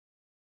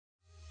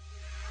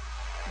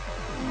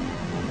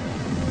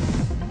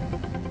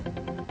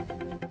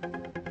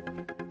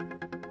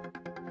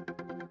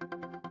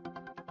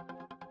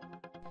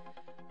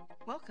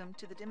Welcome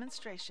to the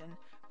demonstration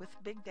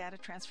with Big Data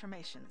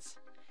Transformations.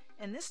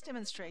 In this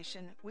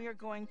demonstration, we are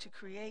going to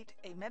create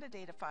a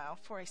metadata file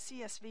for a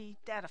CSV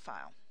data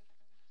file.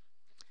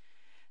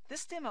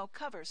 This demo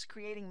covers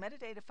creating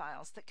metadata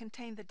files that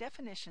contain the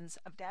definitions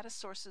of data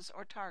sources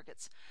or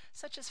targets,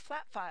 such as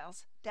flat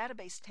files,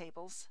 database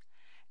tables,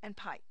 and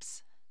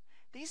pipes.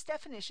 These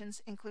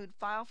definitions include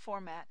file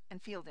format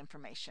and field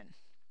information.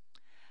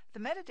 The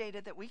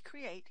metadata that we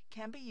create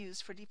can be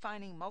used for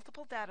defining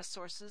multiple data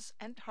sources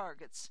and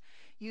targets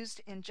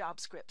used in job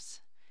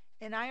scripts.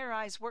 In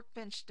IRI's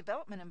Workbench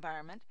Development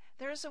Environment,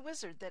 there is a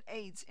wizard that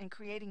aids in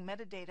creating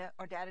metadata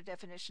or data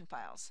definition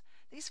files.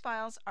 These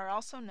files are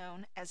also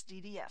known as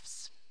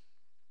DDFs.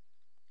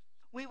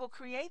 We will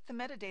create the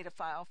metadata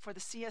file for the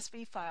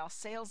CSV file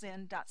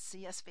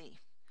salesin.csv,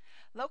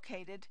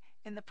 located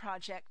in the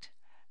project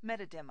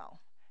Metademo.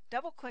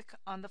 Double-click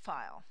on the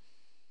file.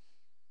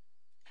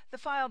 The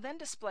file then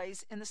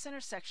displays in the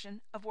center section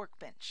of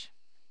Workbench.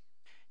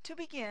 To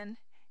begin,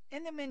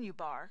 in the menu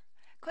bar,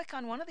 click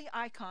on one of the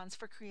icons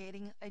for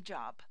creating a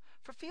job.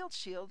 For Field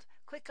Shield,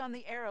 click on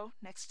the arrow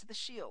next to the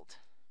shield.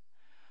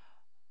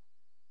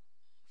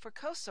 For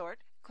CoSort,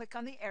 click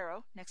on the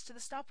arrow next to the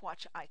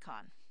stopwatch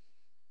icon.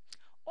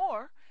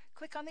 Or,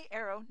 click on the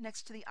arrow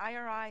next to the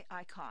IRI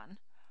icon,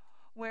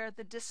 where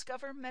the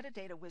Discover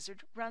Metadata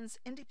wizard runs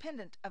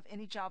independent of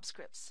any job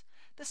scripts.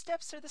 The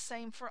steps are the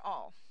same for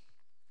all.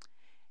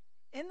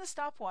 In the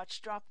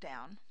stopwatch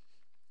drop-down,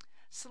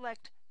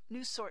 select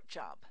New Sort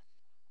Job.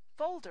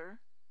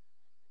 Folder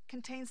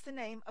contains the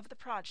name of the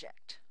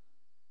project.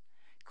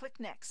 Click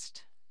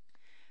Next.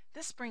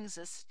 This brings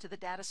us to the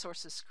Data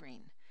Sources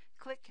screen.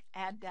 Click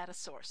Add Data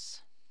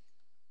Source.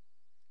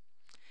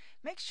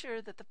 Make sure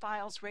that the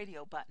File's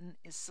radio button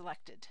is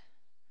selected.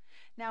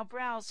 Now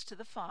browse to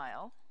the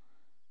file,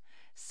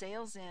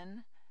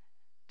 salesin.csv,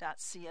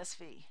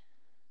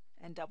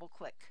 and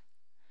double-click.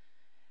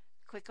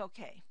 Click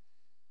OK.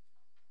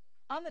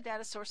 On the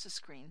Data Sources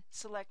screen,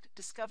 select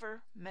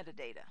Discover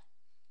Metadata.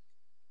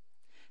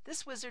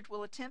 This wizard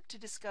will attempt to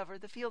discover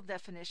the field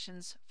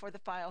definitions for the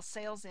file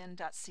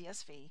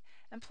salesin.csv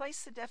and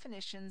place the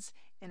definitions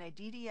in a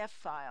DDF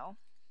file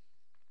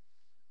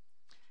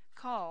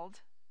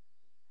called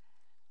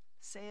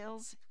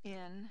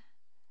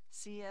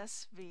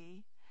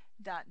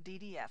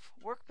salesin.csv.ddf.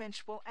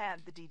 Workbench will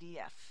add the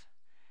DDF.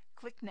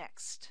 Click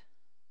Next.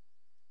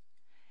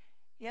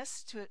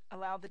 Yes to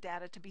allow the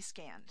data to be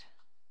scanned.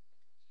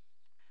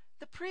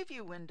 The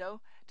preview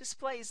window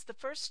displays the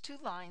first two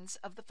lines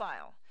of the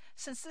file.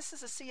 Since this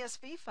is a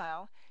CSV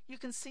file, you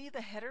can see the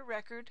header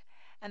record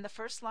and the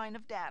first line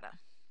of data.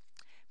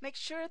 Make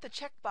sure the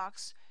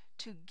checkbox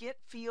to get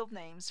field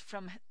names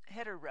from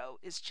header row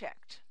is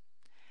checked.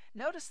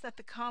 Notice that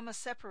the comma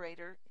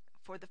separator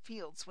for the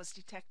fields was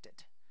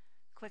detected.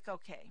 Click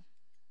OK.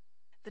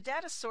 The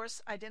data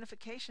source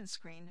identification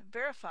screen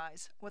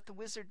verifies what the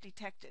wizard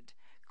detected.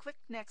 Click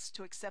Next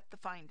to accept the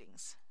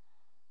findings.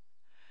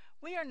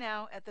 We are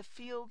now at the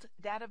Field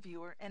Data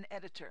Viewer and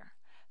Editor.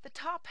 The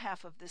top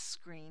half of this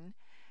screen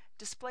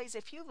displays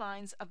a few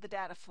lines of the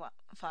data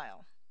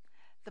file.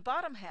 The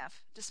bottom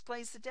half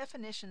displays the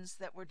definitions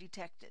that were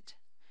detected,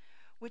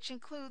 which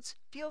includes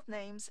field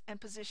names and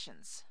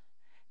positions.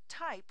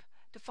 Type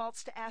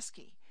defaults to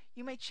ASCII.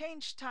 You may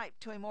change type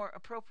to a more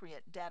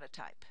appropriate data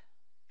type.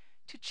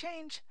 To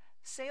change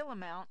sale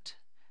amount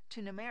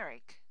to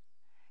numeric,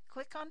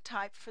 click on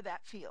Type for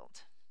that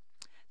field.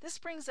 This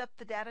brings up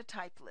the data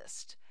type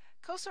list.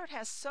 CoSort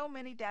has so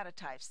many data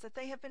types that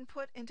they have been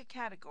put into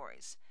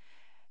categories.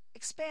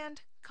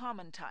 Expand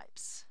Common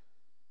Types.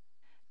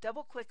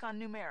 Double-click on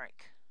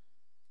Numeric.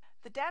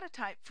 The data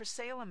type for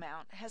sale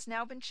amount has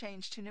now been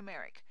changed to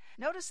numeric.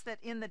 Notice that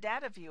in the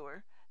Data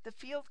Viewer, the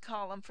field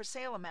column for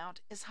sale amount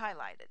is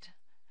highlighted.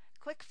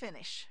 Click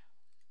Finish.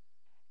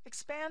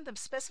 Expand the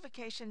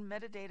specification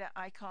metadata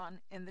icon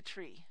in the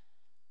tree.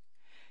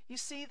 You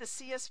see the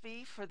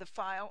CSV for the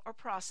file or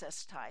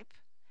process type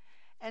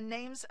and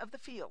names of the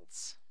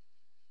fields.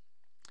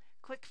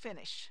 Click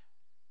Finish.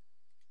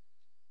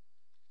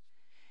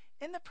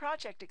 In the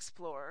Project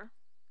Explorer,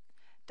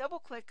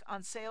 double-click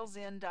on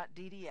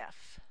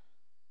salesin.ddf.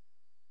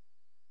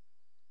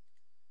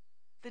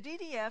 The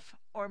DDF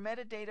or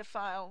metadata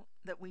file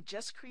that we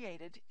just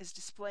created is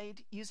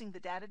displayed using the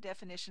Data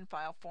Definition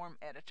File Form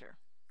Editor.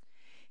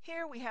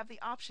 Here we have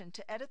the option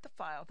to edit the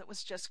file that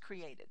was just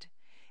created.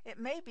 It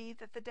may be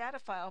that the data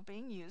file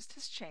being used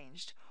has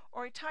changed,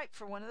 or a type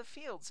for one of the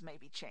fields may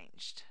be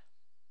changed.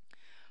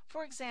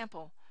 For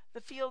example,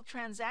 the field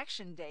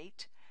transaction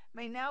date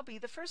may now be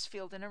the first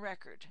field in a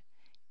record.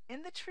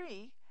 In the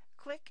tree,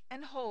 click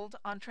and hold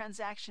on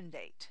transaction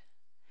date,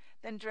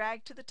 then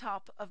drag to the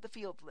top of the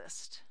field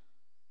list.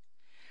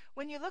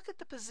 When you look at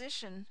the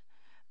position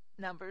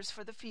numbers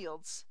for the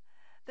fields,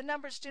 the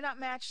numbers do not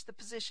match the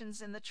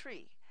positions in the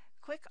tree.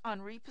 Click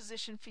on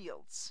Reposition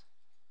Fields.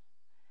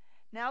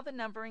 Now the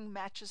numbering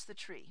matches the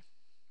tree.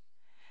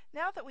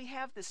 Now that we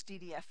have this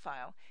DDF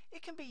file,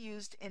 it can be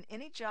used in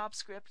any job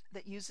script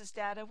that uses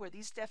data where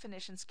these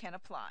definitions can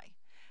apply.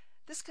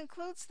 This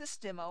concludes this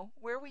demo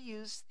where we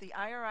use the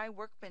IRI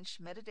Workbench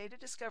Metadata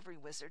Discovery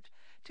Wizard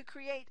to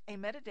create a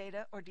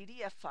metadata or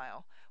DDF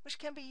file which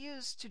can be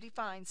used to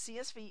define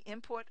CSV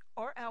input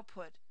or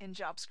output in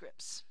job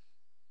scripts.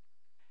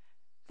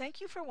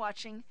 Thank you for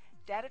watching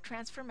Data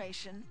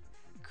Transformation,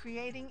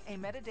 Creating a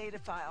Metadata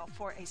File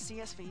for a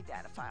CSV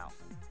Data File.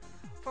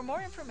 For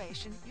more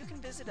information, you can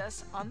visit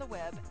us on the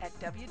web at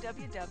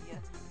www.iri.com.